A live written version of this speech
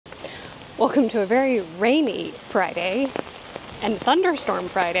Welcome to a very rainy Friday and thunderstorm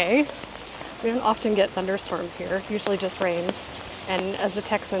Friday. We don't often get thunderstorms here, usually just rains. And as a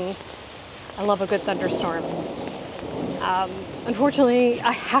Texan, I love a good thunderstorm. Unfortunately,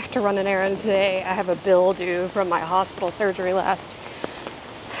 I have to run an errand today. I have a bill due from my hospital surgery last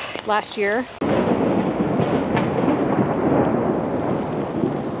year.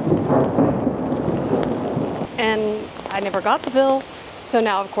 And I never got the bill. So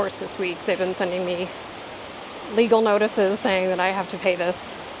now, of course, this week they've been sending me legal notices saying that I have to pay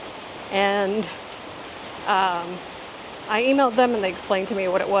this. And I emailed them and they explained to me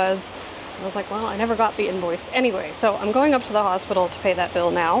what it was. I was like, well, I never got the invoice. Anyway, so I'm going up to the hospital to pay that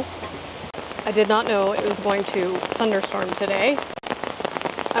bill now. I did not know it was going to thunderstorm today.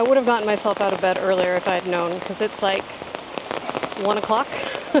 I would have gotten myself out of bed earlier if I had known, because it's like 1 o'clock.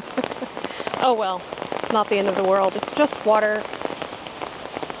 Oh well, it's not the end of the world. It's just water.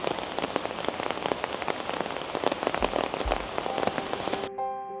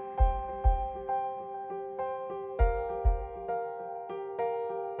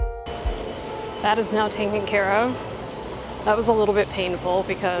 That is now taken care of. That was a little bit painful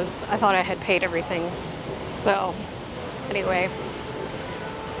because I thought I had paid everything. So, anyway.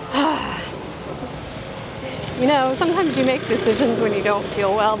 You know, sometimes you make decisions when you don't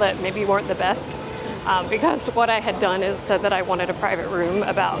feel well that maybe weren't the best. Because what I had done is said that I wanted a private room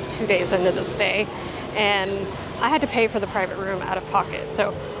about 2 days into the stay. And I had to pay for the private room out of pocket.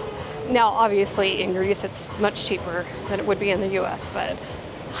 So, now obviously in Greece it's much cheaper than it would be in the US, but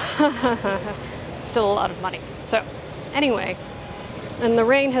still a lot of money. So anyway, and the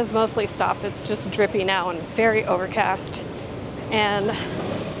rain has mostly stopped. It's just drippy now and very overcast. And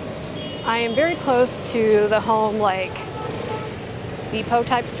I am very close to the home depot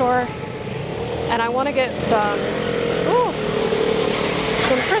type store. And I want to get some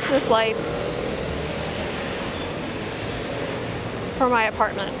Christmas lights for my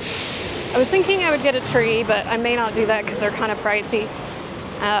apartment. I was thinking I would get a tree, but I may not do that because they're kind of pricey.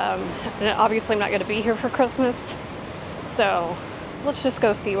 And obviously I'm not going to be here for Christmas, so let's just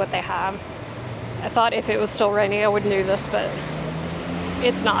go see what they have. I thought if it was still raining I wouldn't do this, but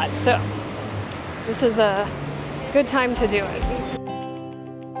it's not, so this is a good time to do it.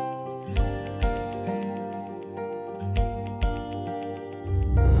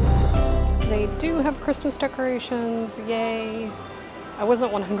 They do have Christmas decorations, yay. I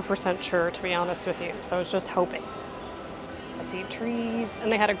wasn't 100% sure, to be honest with you, so I was just hoping. I see trees,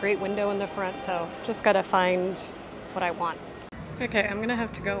 and they had a great window in the front, so just gotta find what I want. Okay, I'm gonna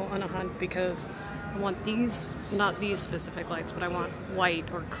have to go on a hunt because I want these, not these specific lights, but I want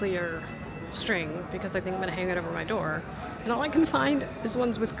white or clear string because I think I'm gonna hang it over my door. And all I can find is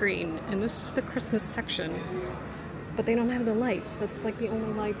ones with green, and this is the Christmas section, but they don't have the lights. That's like the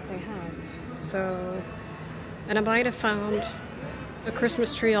only lights they have. So, and I might have found a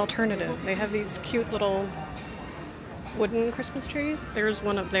Christmas tree alternative. They have these cute little wooden Christmas trees. There's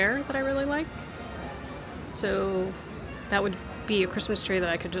one up there that I really like. So that would be a Christmas tree that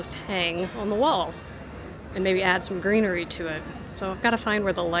I could just hang on the wall and maybe add some greenery to it. So I've got to find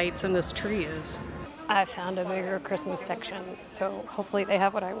where the lights in this tree is. I found a bigger Christmas section, so hopefully they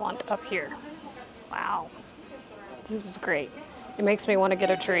have what I want up here. Wow, this is great. It makes me want to get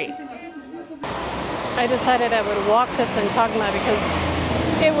a tree. I decided I would walk to Syntagma because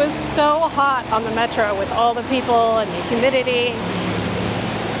it was so hot on the metro with all the people and the humidity,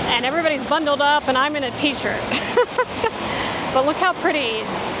 and everybody's bundled up and I'm in a t-shirt. But look how pretty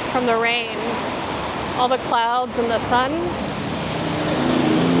from the rain. All the clouds and the sun.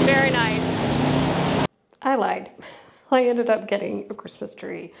 Very nice. I lied. I ended up getting a Christmas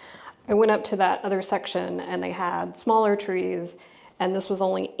tree. I went up to that other section and they had smaller trees, and this was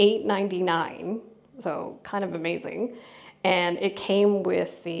only $8.99, so kind of amazing. And it came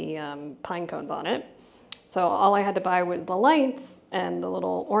with the pine cones on it. So all I had to buy was the lights and the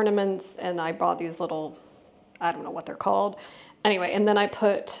little ornaments, and I bought these little, I don't know what they're called. Anyway, and then I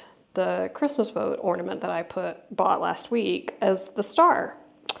put the Christmas boat ornament that I bought last week as the star.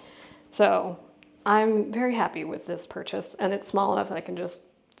 So I'm very happy with this purchase, and it's small enough that I can just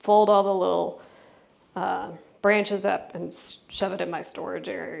fold all the little branches up and shove it in my storage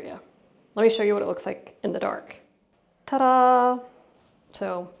area. Let me show you what it looks like in the dark. Ta-da!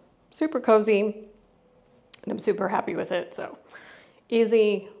 So super cozy, and I'm super happy with it. So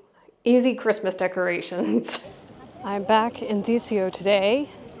easy Christmas decorations. I'm back in Thesio today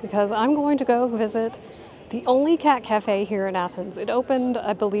because I'm going to go visit the only cat cafe here in Athens. It opened,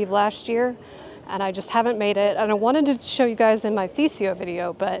 I believe, last year, and I just haven't made it. And I wanted to show you guys in my Thesio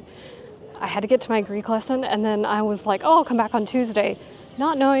video, but I had to get to my Greek lesson, and then I was like, oh, I'll come back on Tuesday.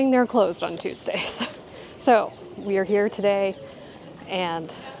 not knowing they're closed on Tuesdays. So we are here today,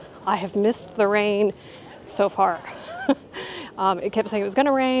 and I have missed the rain so far. It kept saying it was going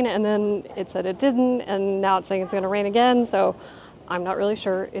to rain, and then it said it didn't, and now it's saying it's going to rain again, so I'm not really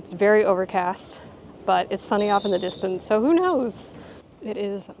sure. It's very overcast, but it's sunny off in the distance, so who knows? It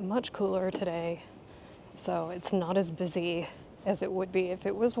is much cooler today, so it's not as busy as it would be if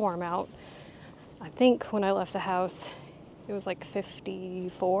it was warm out. I think when I left the house, it was like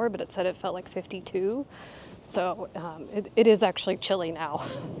 54, but it said it felt like 52. So it is actually chilly now.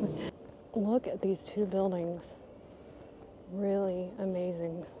 Look at these two buildings. Really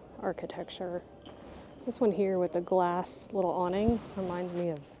amazing architecture. This one here with the glass little awning reminds me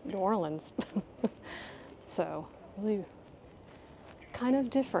of New Orleans. So really kind of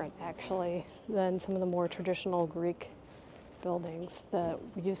different actually than some of the more traditional Greek buildings that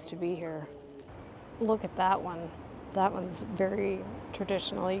used to be here. Look at that one. That one's very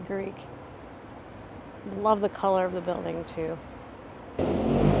traditionally Greek. Love the color of the building too.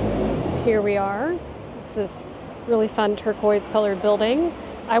 Here we are. It's this really fun turquoise colored building.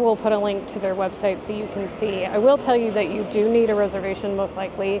 I will put a link to their website so you can see. I will tell you that you do need a reservation most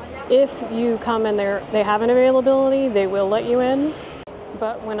likely. If you come and they have an availability, they will let you in.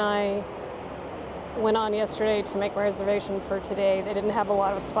 But when I went on yesterday to make my reservation for today, they didn't have a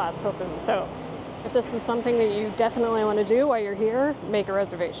lot of spots open. So if this is something that you definitely want to do while you're here, make a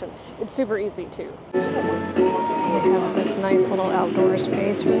reservation. It's super easy too. They have this nice little outdoor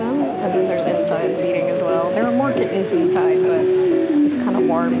space for them, and then there's inside seating as well. There are more kittens inside, but it's kind of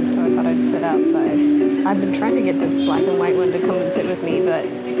warm, so I thought I'd sit outside. I've been trying to get this black and white one to come and sit with me, but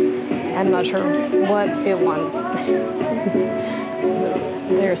I'm not sure what it wants.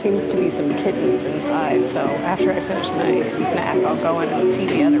 There seems to be some kittens inside, so after I finish my snack, I'll go in and see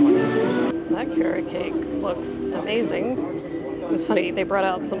the other ones. That carrot cake looks amazing. It was funny, they brought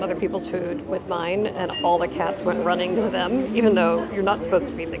out some other people's food with mine, and all the cats went running to them. Even though you're not supposed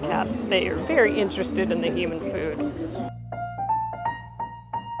to feed the cats, they are very interested in the human food.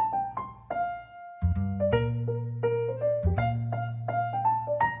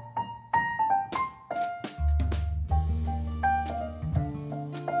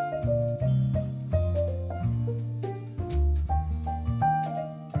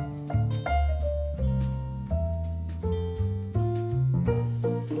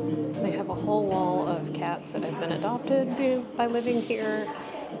 Whole wall of cats that have been adopted by living here,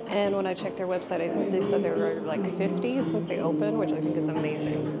 and when I checked their website, I think they said there were like 50 since they opened, which I think is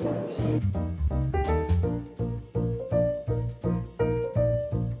amazing.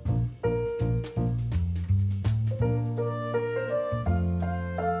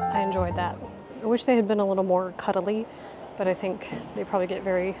 I enjoyed that. I wish they had been a little more cuddly, but I think they probably get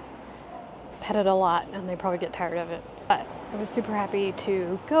very petted a lot and they probably get tired of it. But I was super happy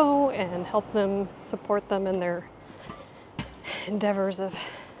to go and help them, support them in their endeavors of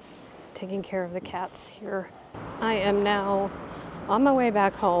taking care of the cats here. I am now on my way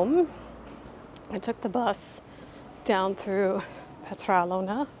back home. I took the bus down through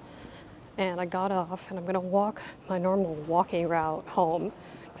Petralona and I got off, and I'm gonna walk my normal walking route home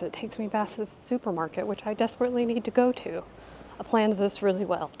because it takes me past the supermarket, which I desperately need to go to. I planned this really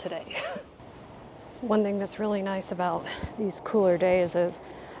well today. One thing that's really nice about these cooler days is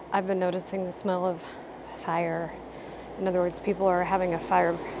I've been noticing the smell of fire. In other words, people are having a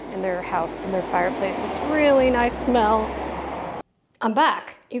fire in their house, in their fireplace. It's a really nice smell. I'm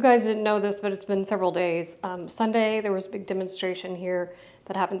back. You guys didn't know this, but it's been several days. Sunday, there was a big demonstration here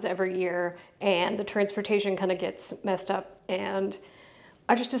that happens every year, and the transportation kind of gets messed up, and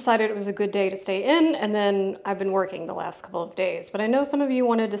I just decided it was a good day to stay in, and then I've been working the last couple of days. But I know some of you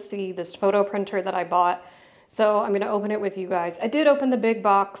wanted to see this photo printer that I bought, so I'm gonna open it with you guys. I did open the big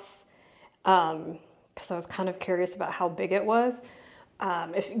box because I was kind of curious about how big it was.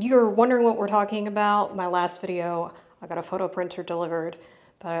 If you're wondering what we're talking about, my last video, I got a photo printer delivered,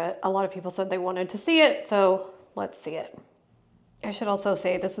 but a lot of people said they wanted to see it, so let's see it. I should also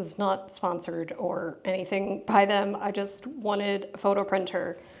say this is not sponsored or anything by them. I just wanted a photo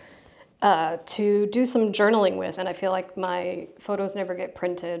printer to do some journaling with, and I feel like my photos never get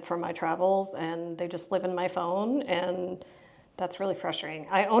printed for my travels and they just live in my phone, and that's really frustrating.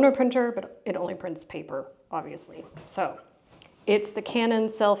 I own a printer, but it only prints paper, obviously. So it's the Canon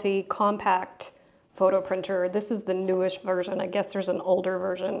Selfie Compact photo printer. This is the newish version. I guess there's an older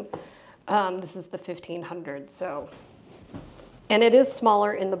version. This is the 1500, so. And it is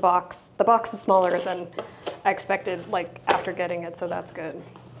smaller in the box. The box is smaller than I expected, like after getting it, so that's good.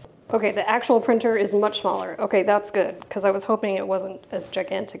 Okay, the actual printer is much smaller. Okay, that's good, because I was hoping it wasn't as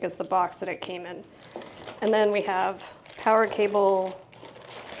gigantic as the box that it came in. And then we have power cable,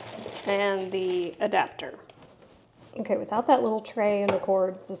 and the adapter. Okay, without that little tray and the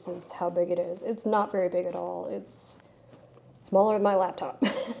cords, this is how big it is. It's not very big at all. It's smaller than my laptop.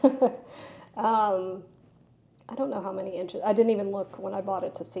 I don't know how many inches. I didn't even look when I bought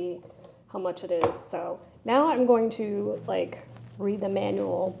it to see how much it is. So now I'm going to like read the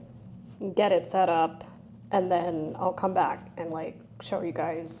manual, get it set up, and then I'll come back and like show you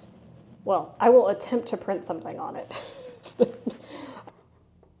guys. Well, I will attempt to print something on it.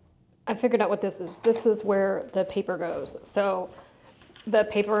 I figured out what this is. This is where the paper goes. So the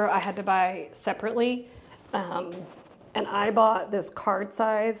paper I had to buy separately. And I bought this card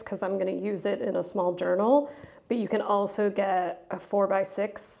size because I'm going to use it in a small journal. But you can also get a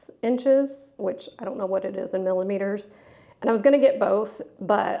 4x6 inches, which I don't know what it is in millimeters. And I was going to get both,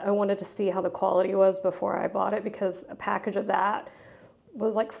 but I wanted to see how the quality was before I bought it, because a package of that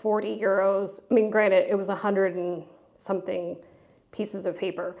was like 40 euros. I mean, granted, it was 100 and something pieces of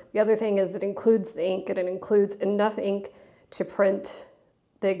paper. The other thing is it includes the ink, and it includes enough ink to print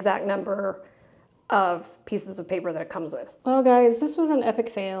the exact number of pieces of paper that it comes with. Well, guys, this was an epic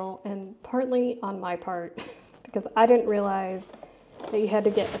fail, and partly on my part, because I didn't realize that you had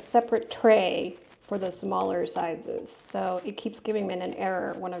to get a separate tray for the smaller sizes. So it keeps giving me an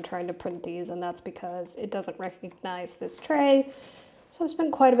error when I'm trying to print these, and that's because it doesn't recognize this tray. So I've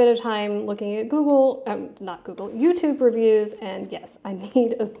spent quite a bit of time looking at YouTube reviews, and yes, I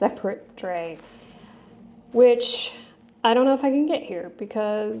need a separate tray, which I don't know if I can get here,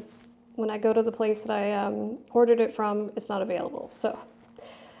 because when I go to the place that I ordered it from, it's not available. So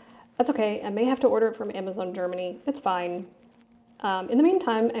that's okay. I may have to order it from Amazon Germany. It's fine. In the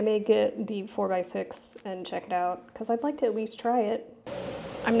meantime, I may get the 4x6 and check it out, because I'd like to at least try it.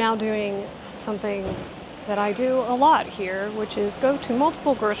 I'm now doing something that I do a lot here, which is go to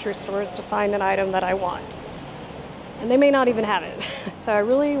multiple grocery stores to find an item that I want. And they may not even have it. So I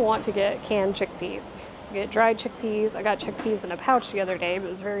really want to get canned chickpeas. Get dried chickpeas. I got chickpeas in a pouch the other day, but it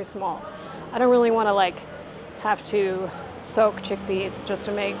was very small. I don't really want to like have to soak chickpeas just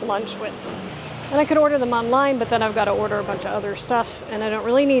to make lunch with. And I could order them online, but then I've got to order a bunch of other stuff, and I don't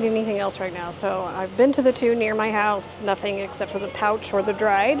really need anything else right now. So I've been to the two near my house, nothing except for the pouch or the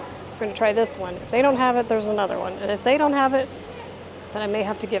dried. I'm going to try this one. If they don't have it, there's another one. And if they don't have it, then I may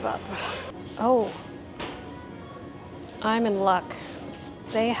have to give up. Oh, I'm in luck.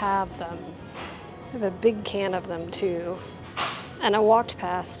 They have them. I have a big can of them too. And I walked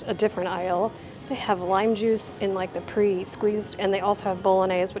past a different aisle. They have lime juice in like the pre-squeezed, and they also have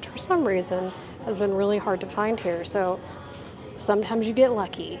bolognese, which for some reason has been really hard to find here. So sometimes you get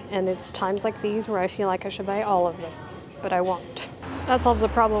lucky, and it's times like these where I feel like I should buy all of them, but I won't. That solves the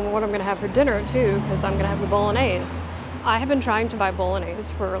problem of what I'm gonna have for dinner too, because I'm gonna have the bolognese. I have been trying to buy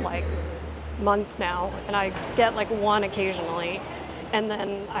bolognese for like months now, and I get like one occasionally, and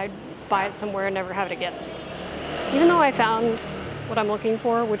then I buy it somewhere and never have it again. Even though I found what I'm looking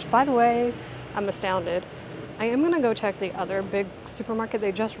for, which by the way, I'm astounded. I am gonna go check the other big supermarket.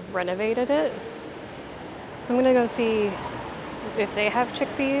 They just renovated it. So I'm gonna go see if they have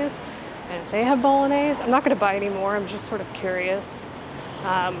chickpeas and if they have bolognese. I'm not gonna buy any more. I'm just sort of curious,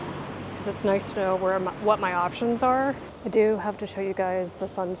 because it's nice to know what my options are. I do have to show you guys the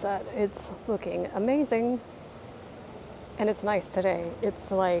sunset. It's looking amazing. And it's nice today.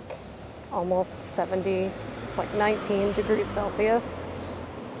 It's like almost 70. It's like 19 degrees Celsius.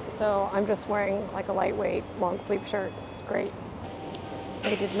 So I'm just wearing like a lightweight long sleeve shirt. It's great.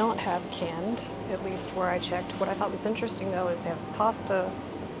 They did not have canned, at least where I checked. What I thought was interesting though is they have pasta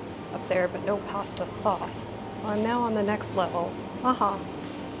up there, but no pasta sauce. So I'm now on the next level.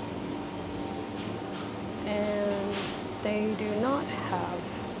 And they do not have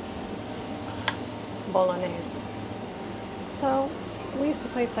bolognese. So at least the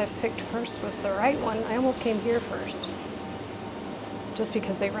place I've picked first was the right one. I almost came here first, just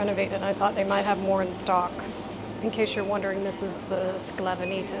because they renovated. I thought they might have more in stock. In case you're wondering, this is the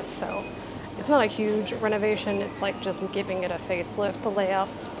Sklavenitis, so it's not a huge renovation. It's like just giving it a facelift. The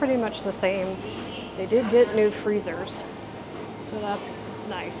layout's pretty much the same. They did get new freezers, so that's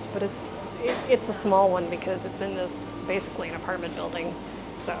nice, but it's a small one because it's in this basically an apartment building.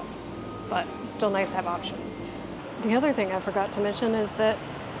 So, but it's still nice to have options. The other thing I forgot to mention is that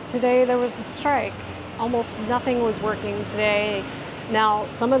today there was a strike. Almost nothing was working today. Now,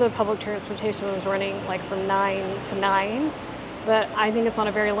 some of the public transportation was running like from 9 to 9, but I think it's on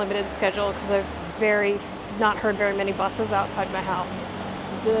a very limited schedule because I've not heard very many buses outside my house.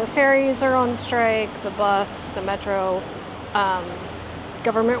 The ferries are on strike, the bus, the metro,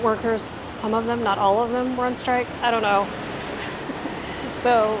 government workers, some of them, not all of them, were on strike. I don't know.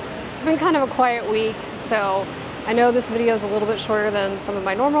 So it's been kind of a quiet week, so I know this video is a little bit shorter than some of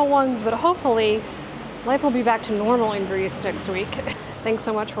my normal ones, but hopefully life will be back to normal in Greece next week. Thanks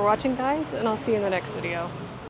so much for watching, guys, and I'll see you in the next video.